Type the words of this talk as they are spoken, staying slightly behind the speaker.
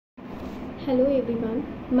Hello everyone,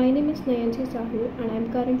 my name is Nayansi Sahu and I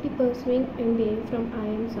am currently pursuing MBA from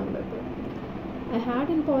IIMS Nayansi. I had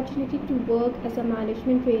an opportunity to work as a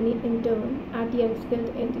management trainee intern at Young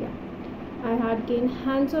Skilled India. I had gained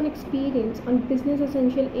hands-on experience on business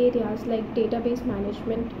essential areas like database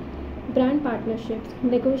management, brand partnerships,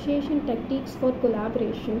 negotiation techniques for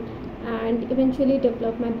collaboration, and eventually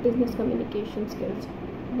developed my business communication skills.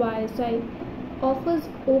 YSI offers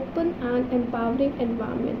open and empowering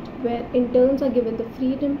environment where interns are given the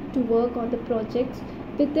freedom to work on the projects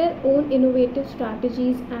with their own innovative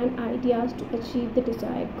strategies and ideas to achieve the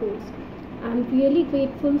desired goals. I am really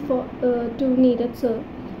grateful to Neeraj sir,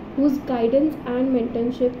 whose guidance and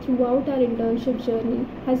mentorship throughout our internship journey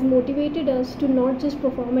has motivated us to not just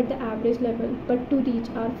perform at the average level but to reach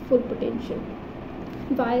our full potential.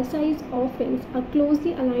 YSI's offerings are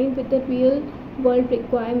closely aligned with the real world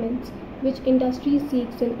requirements which industry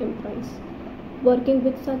seeks in employees. Working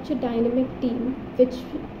with such a dynamic team which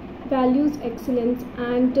values excellence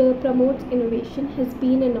and promotes innovation has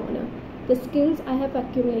been an honor. The skills I have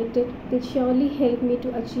accumulated will surely help me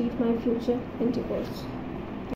to achieve my future endeavors.